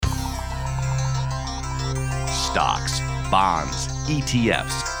Stocks, bonds,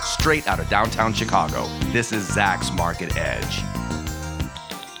 ETFs, straight out of downtown Chicago. This is Zacks Market Edge.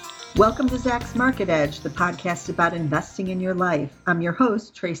 Welcome to Zacks Market Edge, the podcast about investing in your life. I'm your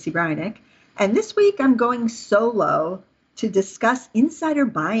host, Tracy Brynick, and this week I'm going solo to discuss insider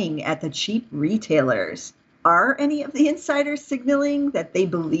buying at the cheap retailers. Are any of the insiders signaling that they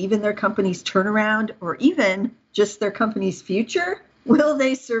believe in their company's turnaround or even just their company's future? Will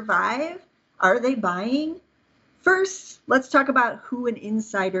they survive? Are they buying? First, let's talk about who an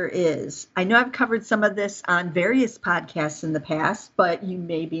insider is. I know I've covered some of this on various podcasts in the past, but you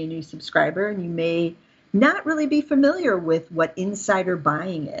may be a new subscriber and you may not really be familiar with what insider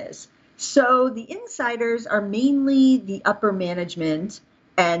buying is. So the insiders are mainly the upper management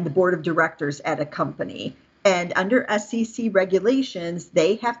and the board of directors at a company. And under SEC regulations,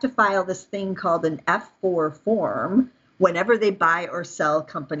 they have to file this thing called an F-4 form whenever they buy or sell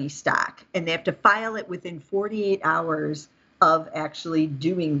company stock. And they have to file it within 48 hours of actually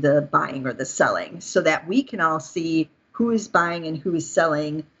doing the buying or the selling so that we can all see who is buying and who is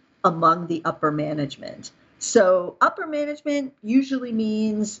selling among the upper management. So upper management usually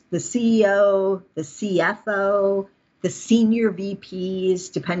means the CEO, the CFO, the senior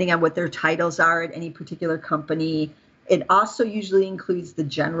VPs, depending on what their titles are at any particular company. It also usually includes the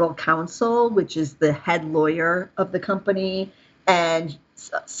general counsel, which is the head lawyer of the company, and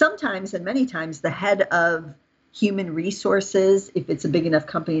sometimes and many times the head of human resources, if it's a big enough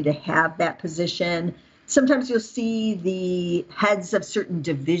company to have that position. Sometimes you'll see the heads of certain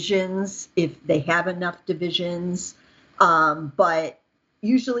divisions if they have enough divisions, but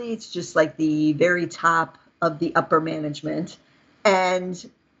usually it's just like the very top of the upper management. And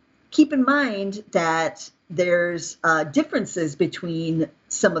keep in mind that there's differences between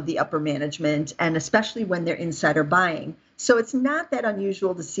some of the upper management, and especially when they're insider buying. So it's not that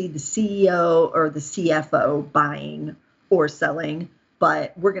unusual to see the CEO or the CFO buying or selling,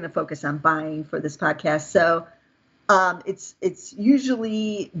 but we're going to focus on buying for this podcast. So it's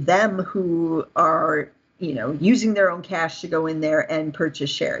usually them who are using their own cash to go in there and purchase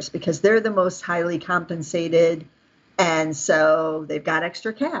shares because they're the most highly compensated. And so they've got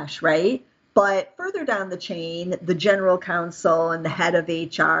extra cash, right? But further down the chain, the general counsel and the head of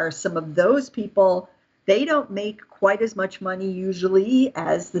HR, some of those people, they don't make quite as much money usually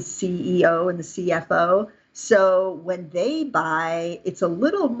as the CEO and the CFO. So when they buy, it's a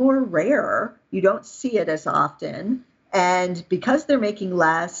little more rare. You don't see it as often. And because they're making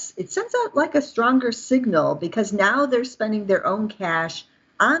less, it sends out like a stronger signal because now they're spending their own cash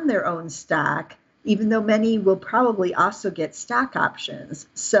on their own stock, even though many will probably also get stock options.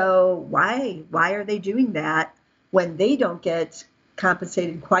 So why are they doing that when they don't get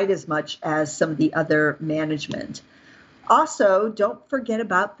compensated quite as much as some of the other management? Also, don't forget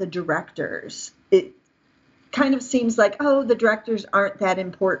about the directors. It kind of seems like, the directors aren't that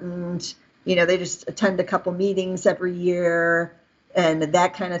important. They just attend a couple meetings every year and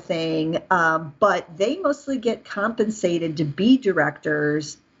that kind of thing. But they mostly get compensated to be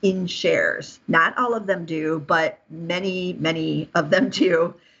directors in shares. Not all of them do, but many of them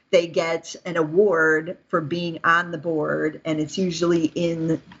do. They get an award for being on the board, and it's usually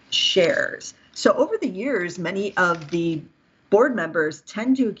in shares. So over the years, many of the board members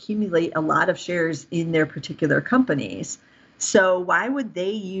tend to accumulate a lot of shares in their particular companies. So why would they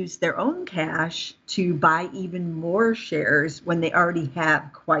use their own cash to buy even more shares when they already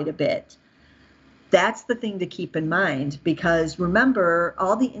have quite a bit? That's the thing to keep in mind, because remember,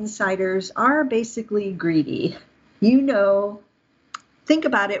 all the insiders are basically greedy. Think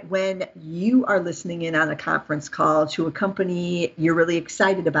about it when you are listening in on a conference call to a company you're really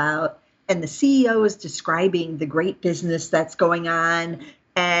excited about, and the CEO is describing the great business that's going on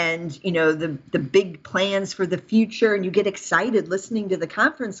and, the big plans for the future, and you get excited listening to the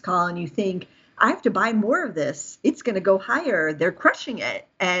conference call and you think, I have to buy more of this. It's going to go higher. They're crushing it,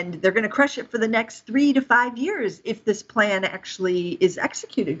 and they're going to crush it for the next 3 to 5 years if this plan actually is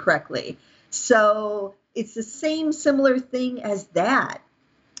executed correctly. So it's the same similar thing as that.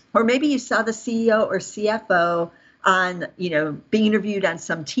 Or maybe you saw the CEO or CFO on, being interviewed on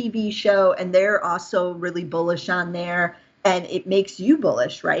some TV show, and they're also really bullish on there, and it makes you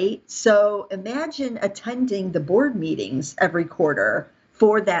bullish, right? So imagine attending the board meetings every quarter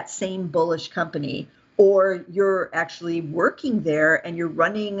for that same bullish company, or you're actually working there and you're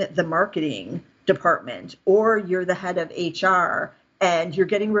running the marketing department, or you're the head of HR and you're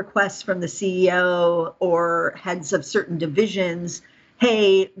getting requests from the CEO or heads of certain divisions.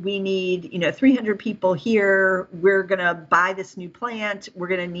 Hey, we need, 300 people here. We're going to buy this new plant. We're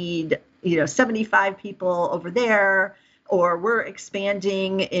going to need, 75 people over there. or we're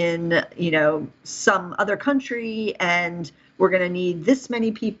expanding in, some other country and we're going to need this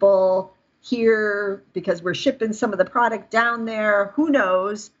many people here because we're shipping some of the product down there. Who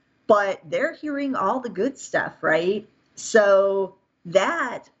knows? But they're hearing all the good stuff, right? So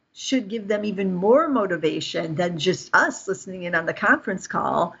that should give them even more motivation than just us listening in on the conference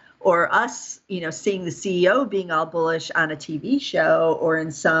call or us, seeing the CEO being all bullish on a TV show or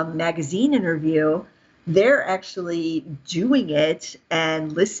in some magazine interview. They're actually doing it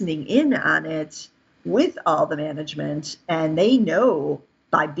and listening in on it with all the management, and they know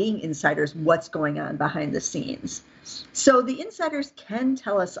by being insiders what's going on behind the scenes. So the insiders can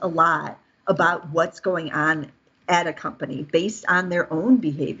tell us a lot about what's going on at a company based on their own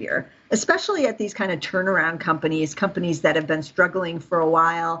behavior, especially at these kind of turnaround companies that have been struggling for a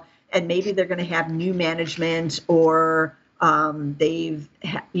while, and maybe they're going to have new management or they've,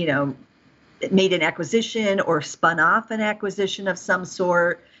 made an acquisition or spun off an acquisition of some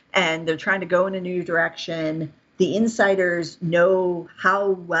sort, and they're trying to go in a new direction. The insiders know how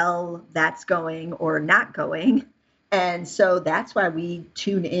well that's going or not going. And so that's why we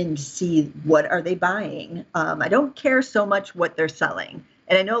tune in to see what are they buying. I don't care so much what they're selling.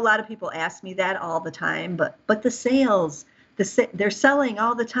 And I know a lot of people ask me that all the time, but the sales, they're selling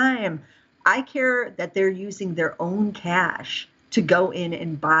all the time. I care that they're using their own cash to go in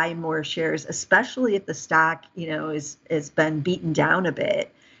and buy more shares, especially if the stock, has been beaten down a bit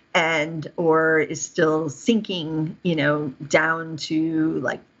or is still sinking, down to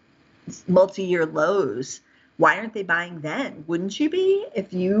like multi-year lows. Why aren't they buying then? Wouldn't you be?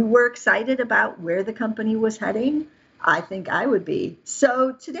 If you were excited about where the company was heading, I think I would be.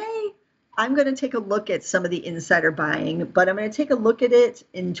 So today I'm going to take a look at some of the insider buying, but I'm going to take a look at it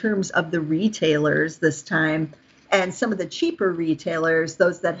in terms of the retailers this time and some of the cheaper retailers,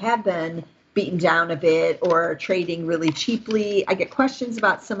 those that have been beaten down a bit or are trading really cheaply. I get questions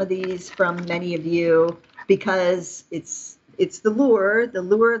about some of these from many of you because it's the lure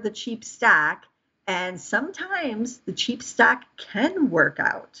of the cheap stock. And sometimes the cheap stock can work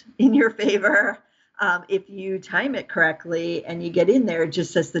out in your favor if you time it correctly and you get in there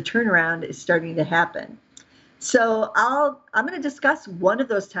just as the turnaround is starting to happen. So I'm going to discuss one of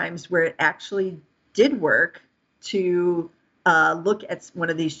those times where it actually did work to look at one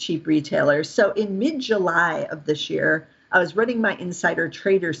of these cheap retailers. So in mid-July of this year, I was running my insider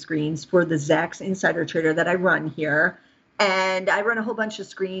trader screens for the Zacks Insider Trader that I run here. And I run a whole bunch of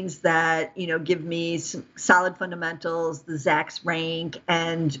screens that, give me some solid fundamentals, the Zacks rank,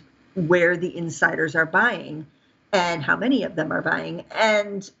 and where the insiders are buying and how many of them are buying.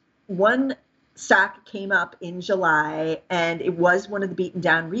 And one stock came up in July, and it was one of the beaten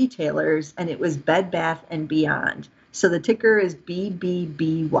down retailers, and it was Bed Bath & Beyond. So the ticker is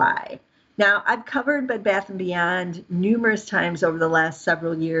BBBY. Now, I've covered Bed Bath & Beyond numerous times over the last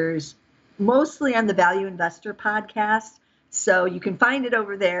several years, mostly on the Value Investor podcast. So you can find it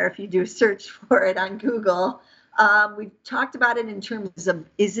over there if you do a search for it on Google. We've talked about it in terms of,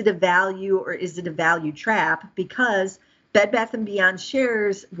 is it a value or is it a value trap? Because Bed Bath & Beyond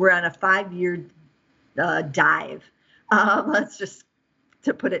shares were on a 5-year dive. Let's just,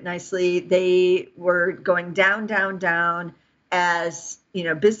 to put it nicely, they were going down, down, down as,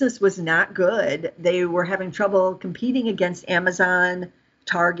 business was not good. They were having trouble competing against Amazon,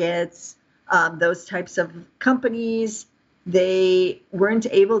 Targets, those types of companies. They weren't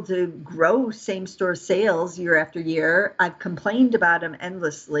able to grow same-store sales year after year. I've complained about them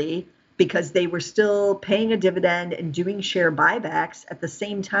endlessly because they were still paying a dividend and doing share buybacks. At the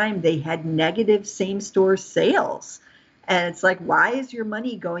same time, they had negative same-store sales. And it's like, why is your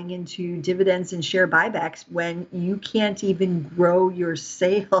money going into dividends and share buybacks when you can't even grow your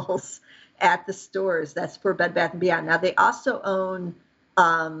sales at the stores? That's for Bed Bath & Beyond. Now, they also own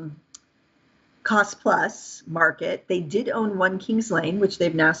Cost Plus Market. They did own One Kings Lane, which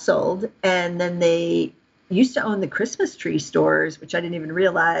they've now sold. And then they used to own the Christmas tree stores, which I didn't even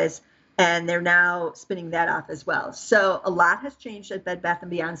realize. And they're now spinning that off as well. So a lot has changed at Bed Bath &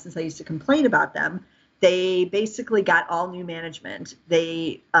 Beyond since I used to complain about them. They basically got all new management.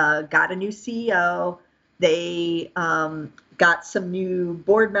 They got a new CEO. They got some new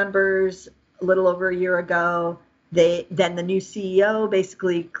board members a little over a year ago. Then the new CEO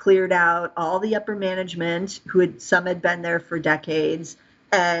basically cleared out all the upper management some had been there for decades.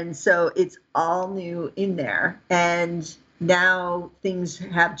 And so it's all new in there. And now things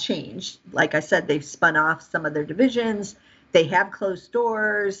have changed. Like I said, they've spun off some of their divisions. They have closed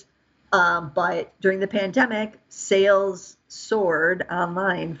stores. But during the pandemic, sales soared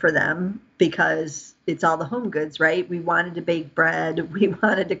online for them because it's all the home goods, right? We wanted to bake bread. We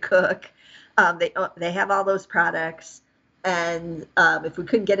wanted to cook. They have all those products. And if we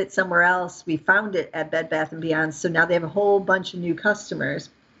couldn't get it somewhere else, we found it at Bed Bath & Beyond. So now they have a whole bunch of new customers.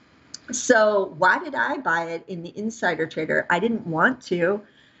 So why did I buy it in the insider trader? I didn't want to,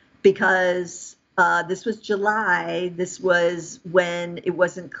 because this was July. This was when it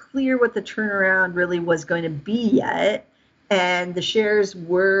wasn't clear what the turnaround really was going to be yet. And the shares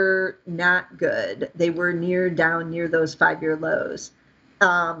were not good. They were down near those 5-year lows.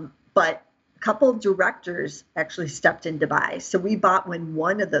 But a couple of directors actually stepped in to buy. So we bought when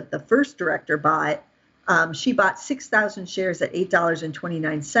one of the first director bought. She bought 6,000 shares at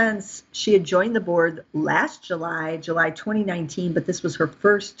 $8.29. She had joined the board last July 2019, but this was her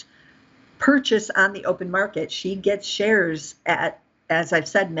first purchase on the open market. She gets shares at, as I've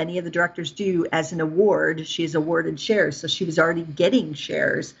said, many of the directors do, as an award. She's awarded shares. So she was already getting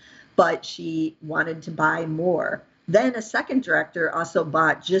shares, but she wanted to buy more. Then a second director also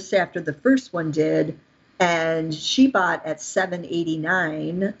bought just after the first one did, and she bought at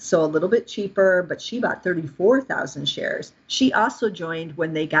 $7.89, so a little bit cheaper, but she bought 34,000 shares. She also joined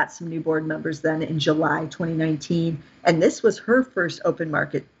when they got some new board members then in July 2019, and this was her first open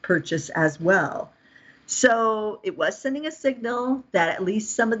market purchase as well. So it was sending a signal that at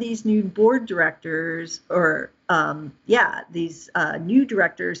least some of these new board directors, or these new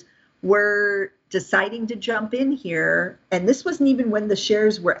directors were deciding to jump in here. And this wasn't even when the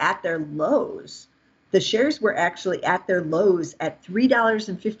shares were at their lows. The shares were actually at their lows at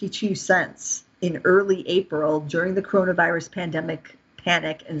 $3.52 in early April during the coronavirus pandemic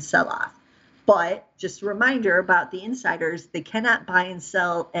panic and sell-off. But just a reminder about the insiders, they cannot buy and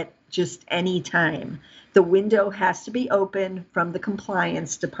sell at just any time. The window has to be open from the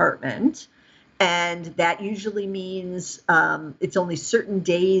compliance department. And that usually means it's only certain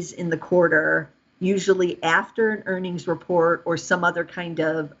days in the quarter, usually after an earnings report or some other kind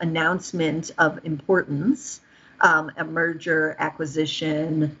of announcement of importance, a merger,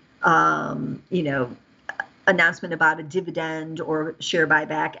 acquisition, announcement about a dividend or share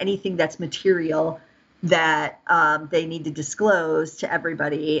buyback, anything that's material that they need to disclose to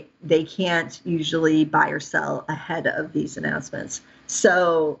everybody. They can't usually buy or sell ahead of these announcements.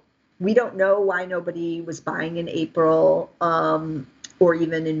 So we don't know why nobody was buying in April or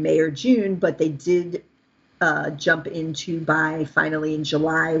even in May or June, but they did jump in to buy finally in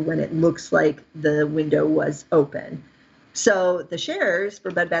July when it looks like the window was open. So the shares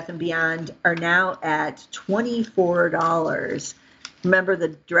for Bed Bath & Beyond are now at $24. Remember, the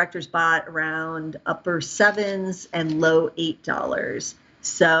directors bought around upper $7s and low $8.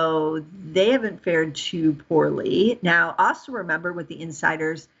 So they haven't fared too poorly. Now, also remember with the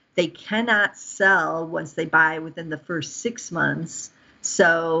insiders, they cannot sell once they buy within the first 6 months.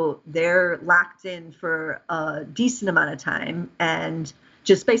 So they're locked in for a decent amount of time. And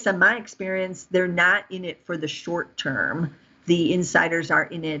just based on my experience, they're not in it for the short term. The insiders are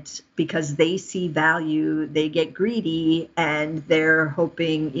in it because they see value, they get greedy, and they're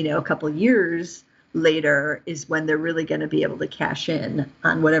hoping, a couple of years later is when they're really going to be able to cash in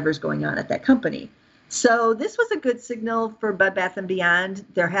on whatever's going on at that company. So this was a good signal for Bed Bath & Beyond.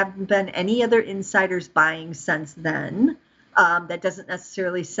 There haven't been any other insiders buying since then. That doesn't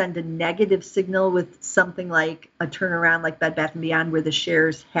necessarily send a negative signal with something like a turnaround like Bed Bath & Beyond where the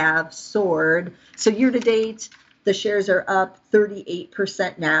shares have soared. So year to date, the shares are up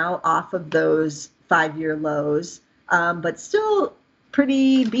 38% now off of those 5-year lows, but still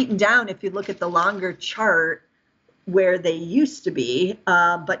pretty beaten down if you look at the longer chart where they used to be,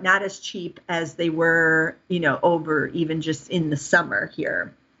 but not as cheap as they were, over even just in the summer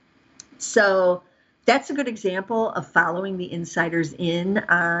here. So that's a good example of following the insiders in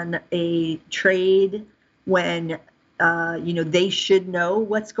on a trade when, they should know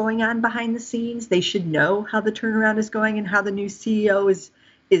what's going on behind the scenes. They should know how the turnaround is going and how the new CEO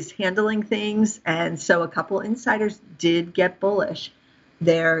is handling things. And so a couple insiders did get bullish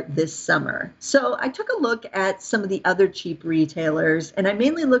there this summer. So I took a look at some of the other cheap retailers, and I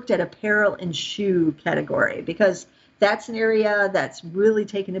mainly looked at apparel and shoe category because that's an area that's really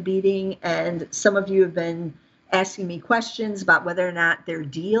taken a beating. And some of you have been asking me questions about whether or not there are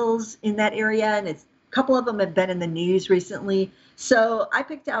deals in that area. And a couple of them have been in the news recently. So I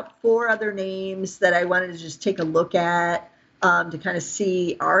picked out 4 other names that I wanted to just take a look at to kind of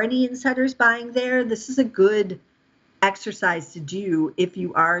see, are any insiders buying there? This is a good exercise to do if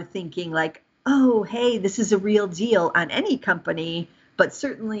you are thinking like, oh, hey, this is a real deal on any company, but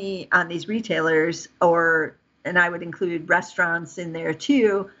certainly on these retailers, and I would include restaurants in there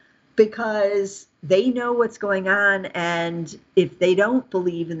too, because they know what's going on. And if they don't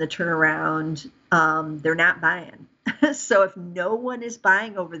believe in the turnaround, they're not buying. So if no one is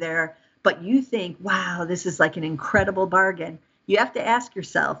buying over there, but you think, wow, this is like an incredible bargain. You have to ask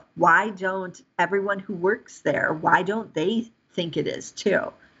yourself, why don't everyone who works there, why don't they think it is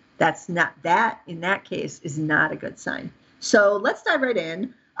too? That's not, that in that case is not a good sign. So let's dive right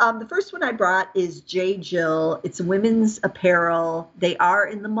in. The first one I brought is J. Jill. It's women's apparel. They are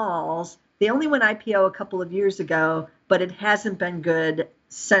in the malls. They only went IPO a couple of years ago, but it hasn't been good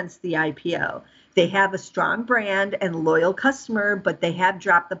since the IPO. They have a strong brand and loyal customer, but they have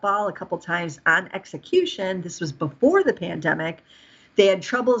dropped the ball a couple times on execution. This was before the pandemic. They had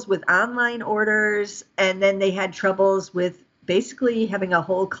troubles with online orders, and then they had troubles with basically having a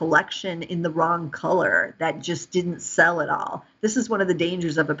whole collection in the wrong color that just didn't sell at all. This is one of the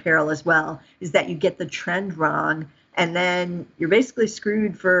dangers of apparel as well, is that you get the trend wrong, and then you're basically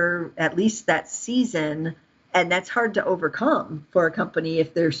screwed for at least that season. And that's hard to overcome for a company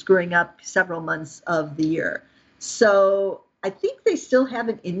if they're screwing up several months of the year. So I think they still have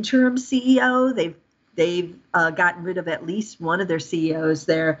an interim CEO. They've gotten rid of at least one of their CEOs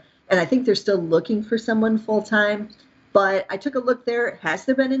there. And I think they're still looking for someone full-time. But I took a look there. Has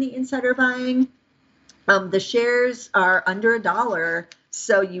there been any insider buying? The shares are under $1.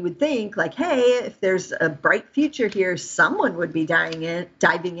 So you would think like, hey, if there's a bright future here, someone would be diving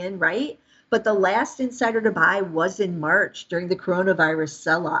in, right? But the last insider to buy was in March during the coronavirus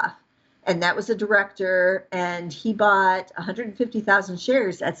sell-off. And that was a director, and he bought 150,000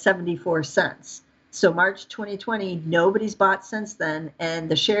 shares at 74 cents. So March 2020, nobody's bought since then. And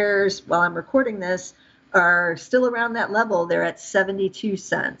the shares, while I'm recording this, are still around that level. They're at 72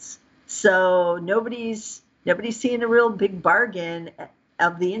 cents. So nobody's seeing a real big bargain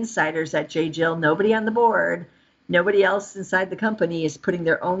of the insiders at J. Jill. Nobody on the board. Nobody else inside the company is putting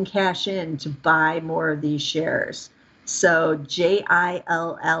their own cash in to buy more of these shares. So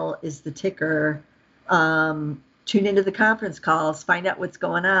JILL is the ticker. Tune into the conference calls, find out what's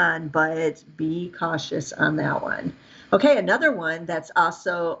going on, but be cautious on that one. Okay, another one that's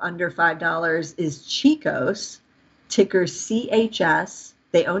also under $5 is Chico's, ticker CHS.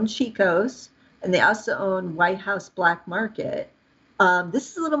 They own Chico's, and they also own White House Black Market. This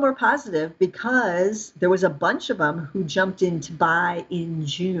is a little more positive because there was a bunch of them who jumped in to buy in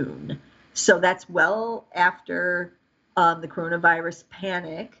June. So that's well after the coronavirus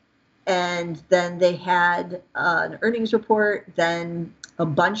panic. And then they had an earnings report. Then a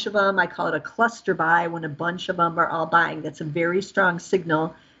bunch of them, I call it a cluster buy, when a bunch of them are all buying. That's a very strong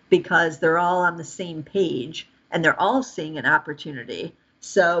signal because they're all on the same page and they're all seeing an opportunity.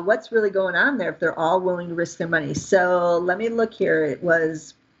 So what's really going on there if they're all willing to risk their money? So let me look here. It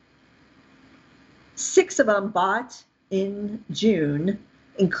was 6 of them bought in June,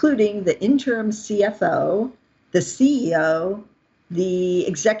 including the interim CFO, the CEO, the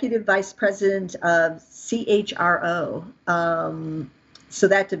executive vice president of CHRO, so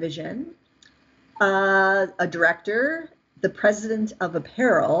that division, a director, the president of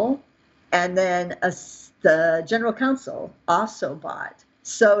apparel, and then the general counsel also bought.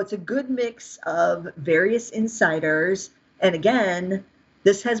 So it's a good mix of various insiders. And again,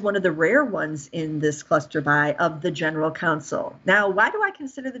 this has one of the rare ones in this cluster buy of the general counsel. Now, why do I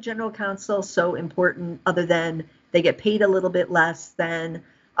consider the general counsel so important other than they get paid a little bit less than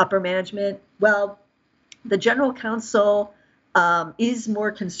upper management? Well, the general counsel is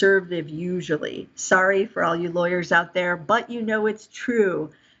more conservative usually. Sorry for all you lawyers out there, but you know it's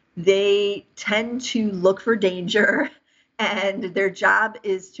true. They tend to look for danger, and their job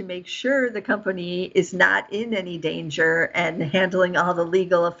is to make sure the company is not in any danger and handling all the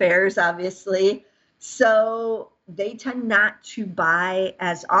legal affairs, obviously. So they tend not to buy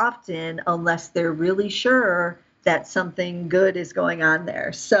as often unless they're really sure that something good is going on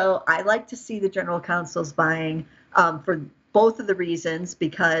there. So I like to see the general counsel's buying for both of the reasons,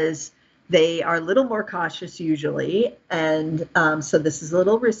 because they are a little more cautious usually, and so this is a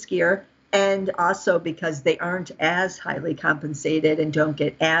little riskier, and also because they aren't as highly compensated and don't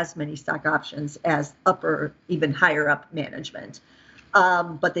get as many stock options as upper, even higher up management.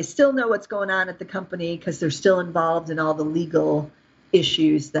 But they still know what's going on at the company because they're still involved in all the legal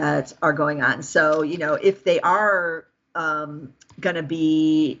issues that are going on. So, if they are going to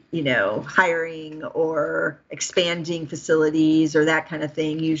be, hiring or expanding facilities or that kind of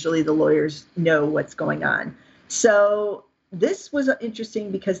thing, usually the lawyers know what's going on. So this was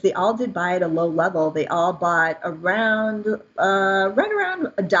interesting because they all did buy at a low level. They all bought around, right around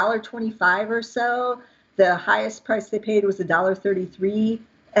 $1.25 or so. The highest price they paid was $1.33.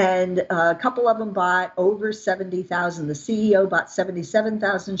 And a couple of them bought over 70,000. The CEO bought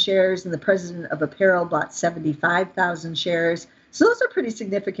 77,000 shares, and the president of apparel bought 75,000 shares. So those are pretty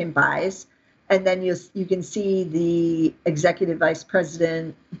significant buys. And then you can see the executive vice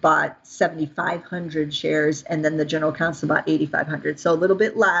president bought 7,500 shares, and then the general counsel bought 8,500. So a little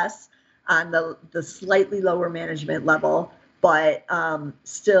bit less on the slightly lower management level, but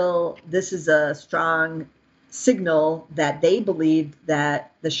still, this is a strong signal that they believed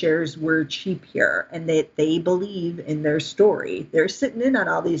that the shares were cheap here, and that they believe in their story. They're sitting in on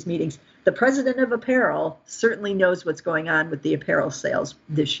all these meetings. The president of apparel certainly knows what's going on with the apparel sales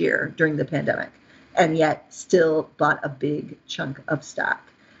this year during the pandemic, and yet still bought a big chunk of stock.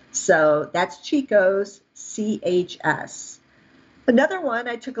 So that's Chico's, CHS. Another one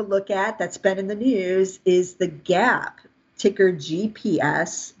I took a look at that's been in the news is the Gap, ticker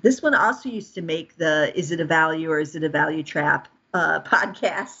GPS. This one also used to make the Is It a Value or Is It a Value Trap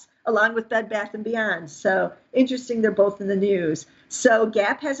podcasts, along with Bed Bath & Beyond. So interesting, they're both in the news. So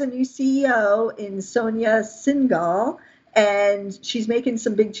Gap has a new CEO in Sonia Singhal, and she's making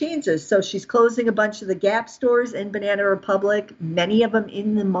some big changes. So she's closing a bunch of the Gap stores in Banana Republic, many of them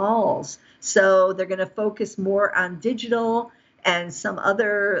in the malls. So they're going to focus more on digital and some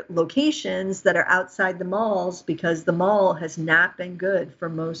other locations that are outside the malls, because the mall has not been good for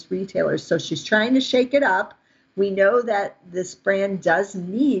most retailers. So she's trying to shake it up. We know that this brand does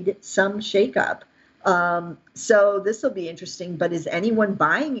need some shakeup. So this will be interesting, but is anyone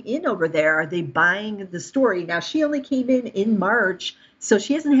buying in over there? Are they buying the story? Now, she only came in March, so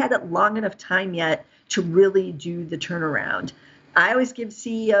she hasn't had it long enough time yet to really do the turnaround. I always give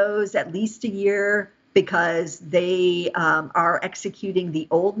CEOs at least a year, because they are executing the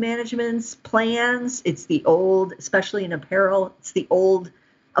old management's plans. It's the old, especially in apparel, it's the old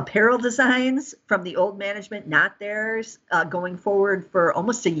apparel designs from the old management, not theirs, going forward for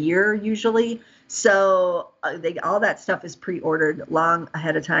almost a year usually. So all that stuff is pre-ordered long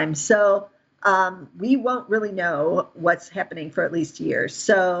ahead of time. So we won't really know what's happening for at least a year.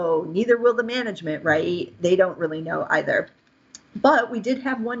 So neither will the management, right? They don't really know either. But we did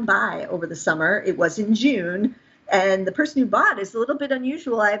have one buy over the summer. It was in June. And the person who bought is a little bit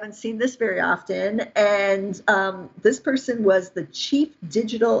unusual. I haven't seen this very often. And this person was the Chief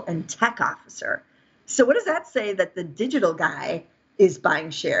Digital and Tech Officer. So what does that say, that the digital guy is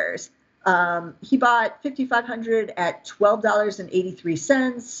buying shares? He bought 5,500 at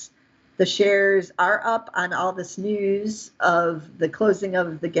 $12.83. The shares are up on all this news of the closing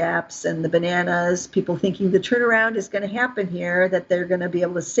of the Gaps and the Bananas, people thinking the turnaround is going to happen here, that they're going to be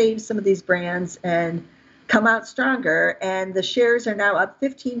able to save some of these brands and come out stronger. And the shares are now up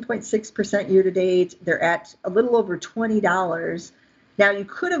 15.6% year to date. They're at a little over $20. Now, you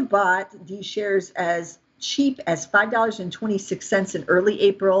could have bought these shares as cheap as $5.26 in early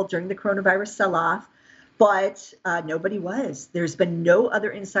April during the coronavirus sell-off. But nobody was. There's been no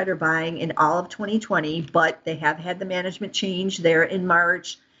other insider buying in all of 2020, but they have had the management change there in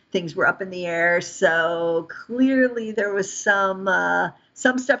March. Things were up in the air. So clearly there was some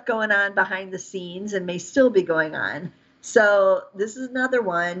stuff going on behind the scenes, and may still be going on. So this is another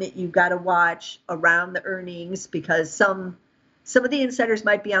one you've got to watch around the earnings, because some of the insiders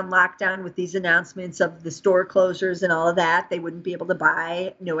might be on lockdown with these announcements of the store closures and all of that. They wouldn't be able to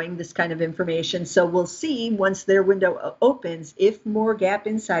buy knowing this kind of information. So we'll see once their window opens if more Gap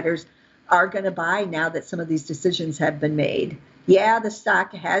insiders are going to buy now that some of these decisions have been made. Yeah, the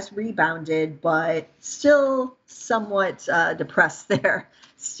stock has rebounded, but still somewhat depressed there.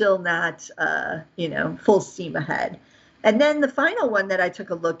 Still not, full steam ahead. And then the final one that I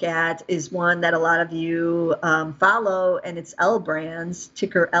took a look at is one that a lot of you follow, and it's L Brands,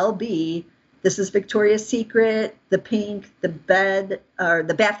 ticker LB. This is Victoria's Secret, the Pink, the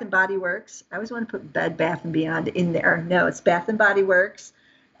Bath and Body Works. I always want to put Bed Bath and Beyond in there. No, it's Bath and Body Works.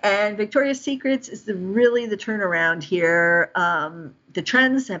 And Victoria's Secrets is really the turnaround here. The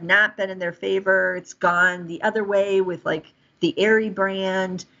trends have not been in their favor. It's gone the other way with like the Aerie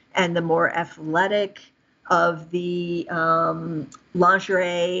brand and the more athletic of the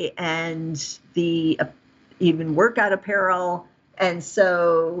lingerie and the even workout apparel. And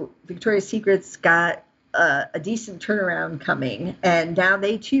so Victoria's Secret's got a decent turnaround coming. And now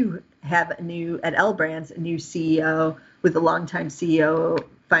they too have at L Brands, a new CEO, with a longtime CEO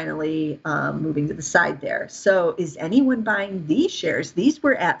finally moving to the side there. So is anyone buying these shares? These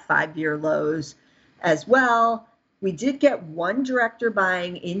were at 5-year lows as well. We did get one director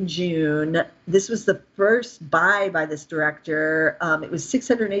buying in June. This was the first buy by this director. It was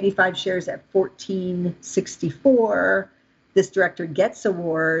 685 shares at $14.64. This director gets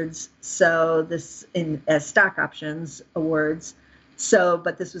awards, so this as stock options awards. So,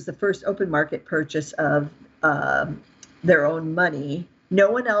 but this was the first open market purchase of their own money. No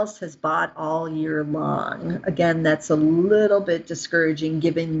one else has bought all year long. Again, that's a little bit discouraging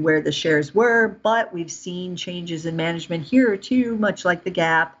given where the shares were, but we've seen changes in management here too, much like the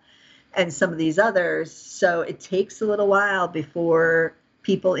Gap and some of these others. So it takes a little while before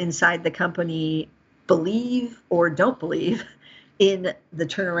people inside the company believe or don't believe in the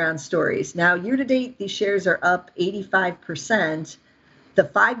turnaround stories. Now, year to date, these shares are up 85%. The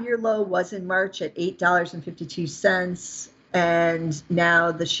 5-year low was in March at $8.52. And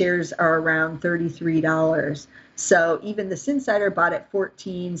now the shares are around $33. So even this insider bought at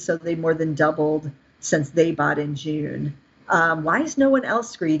 14, so they more than doubled since they bought in June. Why is no one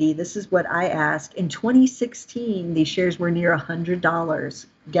else greedy? This is what I ask. In 2016, these shares were near $100.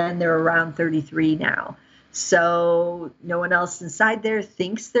 Again, they're around 33 now. So no one else inside there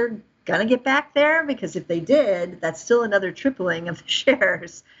thinks they're going to get back there, because if they did, that's still another tripling of the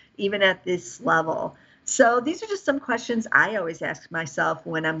shares, even at this level. So these are just some questions I always ask myself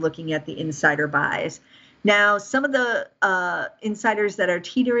when I'm looking at the insider buys. Now, some of the insiders that are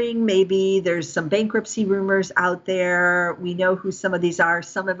teetering, maybe there's some bankruptcy rumors out there. We know who some of these are.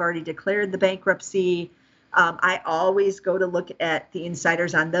 Some have already declared the bankruptcy. I always go to look at the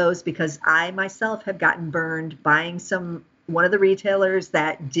insiders on those because I myself have gotten burned buying one of the retailers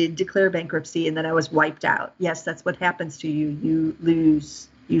that did declare bankruptcy, and then I was wiped out. Yes, that's what happens to you. You lose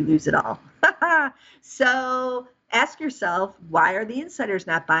it all. So ask yourself, why are the insiders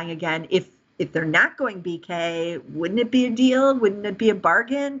not buying again? If they're not going BK, wouldn't it be a deal? Wouldn't it be a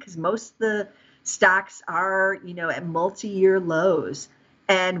bargain? Because most of the stocks are, at multi-year lows.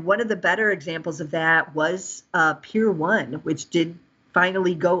 And one of the better examples of that was Pier 1, which did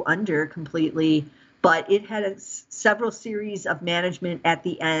finally go under completely, but it had several series of management at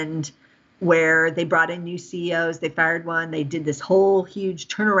the end where they brought in new CEOs, they fired one, they did this whole huge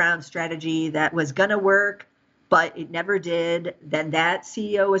turnaround strategy that was going to work, but it never did. Then that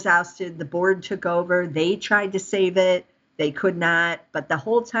CEO was ousted, the board took over, they tried to save it, they could not. But the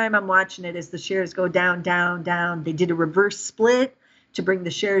whole time I'm watching it as the shares go down, down, down. They did a reverse split to bring the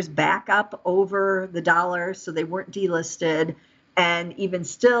shares back up over the dollar, so they weren't delisted. And even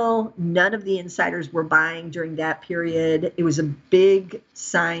still, none of the insiders were buying during that period. It was a big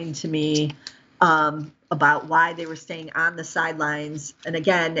sign to me about why they were staying on the sidelines. And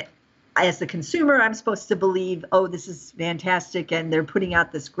again, as the consumer, I'm supposed to believe, oh, this is fantastic, and they're putting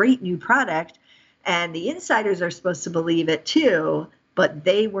out this great new product. And the insiders are supposed to believe it too, but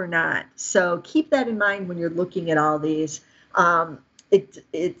they were not. So keep that in mind when you're looking at all these.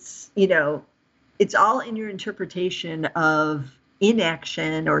 It's all in your interpretation of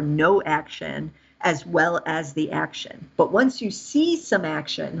inaction or no action, as well as the action. But once you see some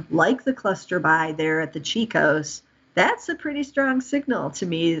action, like the cluster buy there at the Chico's, that's a pretty strong signal to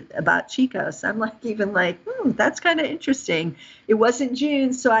me about Chico's. I'm even like, that's kind of interesting. It wasn't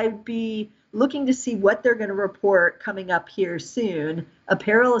June, so I'd be looking to see what they're going to report coming up here soon.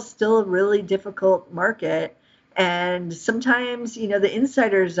 Apparel is still a really difficult market. And sometimes, the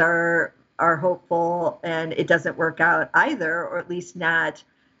insiders are hopeful and it doesn't work out either, or at least not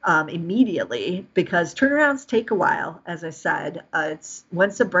immediately, because turnarounds take a while. As I said, it's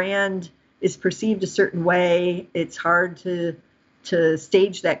once a brand is perceived a certain way, it's hard to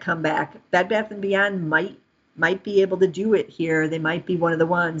stage that comeback. Bed Bath & Beyond might be able to do it here. They might be one of the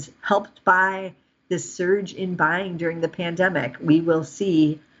ones helped by this surge in buying during the pandemic. We will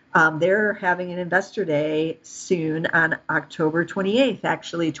see. They're having an investor day soon on October 28th,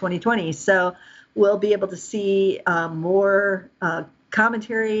 actually, 2020. So we'll be able to see more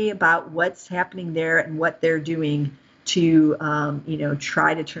commentary about what's happening there and what they're doing to,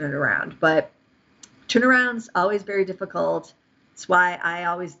 try to turn it around. But turnarounds, always very difficult. That's why I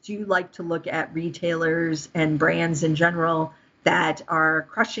always do like to look at retailers and brands in general that are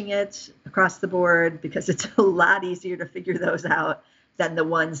crushing it across the board, because it's a lot easier to figure those out than the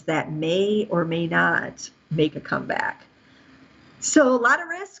ones that may or may not make a comeback. So a lot of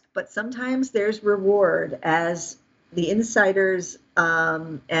risk, but sometimes there's reward, as the insiders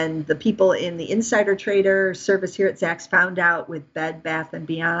and the people in the insider trader service here at Zacks found out with Bed Bath &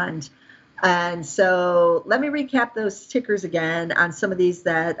 Beyond. And so let me recap those tickers again on some of these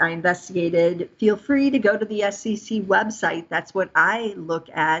that I investigated. Feel free to go to the SEC website. That's what I look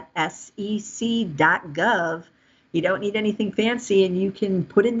at, sec.gov. You don't need anything fancy, and you can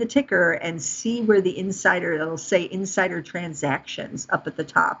put in the ticker and see where the insider, it'll say insider transactions up at the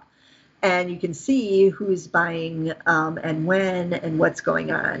top. And you can see who's buying and when and what's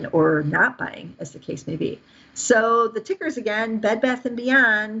going on, or not buying, as the case may be. So the tickers again, Bed Bath &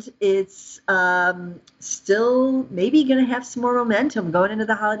 Beyond, it's still maybe going to have some more momentum going into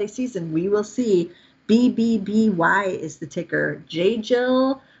the holiday season. We will see. BBBY is the ticker.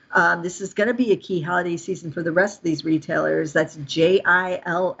 J-Jill, this is going to be a key holiday season for the rest of these retailers. That's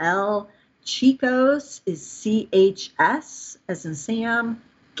Jill. Chico's is CHS, as in Sam.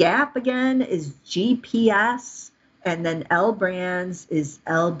 Gap again is GPS. And then L Brands is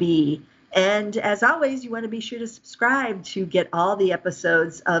LB. And as always, you want to be sure to subscribe to get all the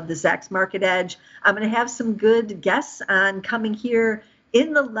episodes of the Zacks Market Edge. I'm going to have some good guests on coming here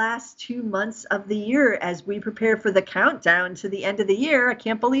in the last 2 months of the year as we prepare for the countdown to the end of the year. I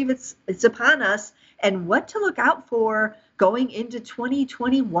can't believe it's upon us, and what to look out for going into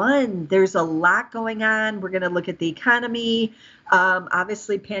 2021. There's a lot going on. We're going to look at the economy,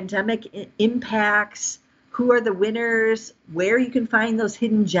 obviously pandemic impacts, who are the winners, where you can find those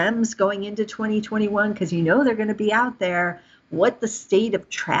hidden gems going into 2021, because you know they're going to be out there, what the state of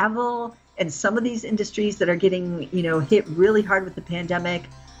travel and some of these industries that are getting, hit really hard with the pandemic.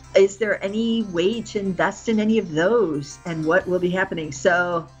 Is there any way to invest in any of those, and what will be happening?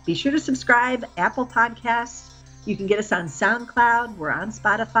 So be sure to subscribe, Apple Podcasts. You can get us on SoundCloud. We're on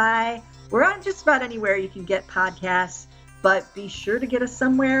Spotify. We're on just about anywhere you can get podcasts, but be sure to get us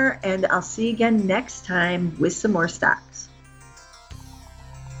somewhere, and I'll see you again next time with some more stocks.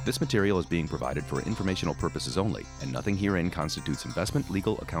 This material is being provided for informational purposes only, and nothing herein constitutes investment,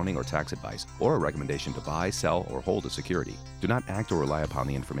 legal, accounting, or tax advice, or a recommendation to buy, sell, or hold a security. Do not act or rely upon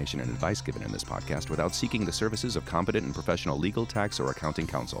the information and advice given in this podcast without seeking the services of competent and professional legal, tax, or accounting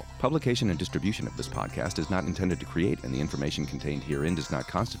counsel. Publication and distribution of this podcast is not intended to create, and the information contained herein does not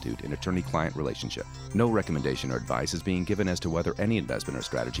constitute an attorney-client relationship. No recommendation or advice is being given as to whether any investment or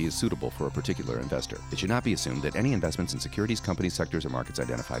strategy is suitable for a particular investor. It should not be assumed that any investments in securities, companies, sectors, or markets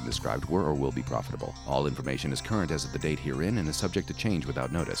identified and described were or will be profitable. All information is current as of the date herein and is subject to change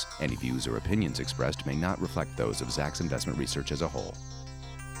without notice. Any views or opinions expressed may not reflect those of Zacks Investment Research as a whole.